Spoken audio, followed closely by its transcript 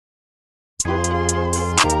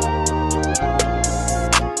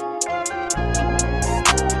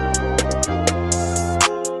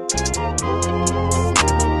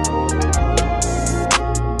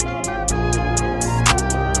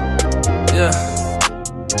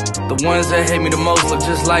The ones that hate me the most look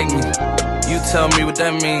just like me. You tell me what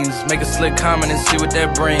that means. Make a slick comment and see what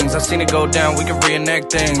that brings. I seen it go down, we can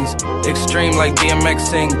reenact things. Extreme like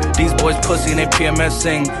DMXing. These boys pussy and they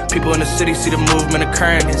PMSing. People in the city see the movement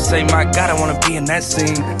occurring and say, my God, I wanna be in that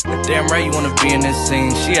scene. Damn right you wanna be in this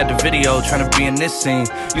scene. She had the video trying to be in this scene.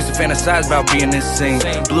 Used to fantasize about being this scene.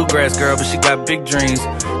 Bluegrass girl, but she got big dreams.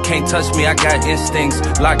 Can't touch me, I got instincts.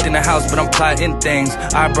 Locked in the house, but I'm plotting things.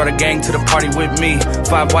 I brought a gang to the party with me.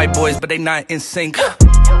 5 white boys, but they not in sync.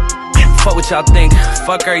 Fuck what y'all think,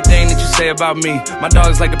 fuck everything that you say about me. My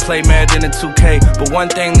dogs like to play Madden and 2K, but one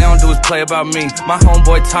thing they don't do is play about me. My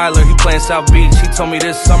homeboy Tyler, he playin' South Beach. He told me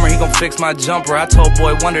this summer he gon' fix my jumper. I told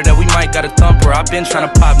Boy Wonder that we might got a thumper. I been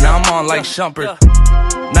tryna pop, now I'm on like Shumpert.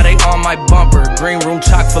 Now they on my bumper. Green room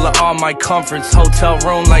chock full of all my comforts. Hotel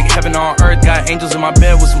room like heaven on earth. Got angels in my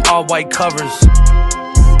bed with some all white covers.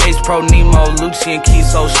 Ace Pro Nemo, Lucci and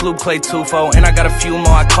Kiso, Sloop Clay Tufo, and I got a few more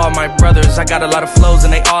I call my brothers. I got a lot of flows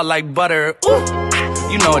and they all like butter. Ooh,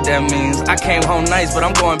 you know what that means. I came home nice, but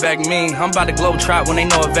I'm going back mean. I'm about to globe trot when they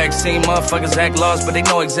know a vaccine. Motherfuckers act lost, but they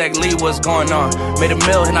know exactly what's going on. Made a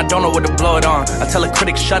meal and I don't know what to blow it on. I tell a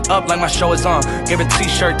critic shut up like my show is on. Gave a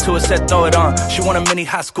t-shirt to her, said throw it on. She want a mini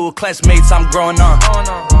high school classmates, I'm growing on.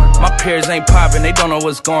 My peers ain't popping, they don't know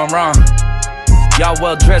what's going wrong. Y'all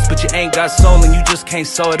well dressed, but you ain't got soul and you just can't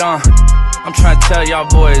sew it on. I'm trying to tell y'all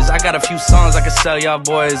boys, I got a few songs I can sell y'all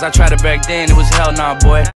boys. I tried it back then, it was hell nah, boy.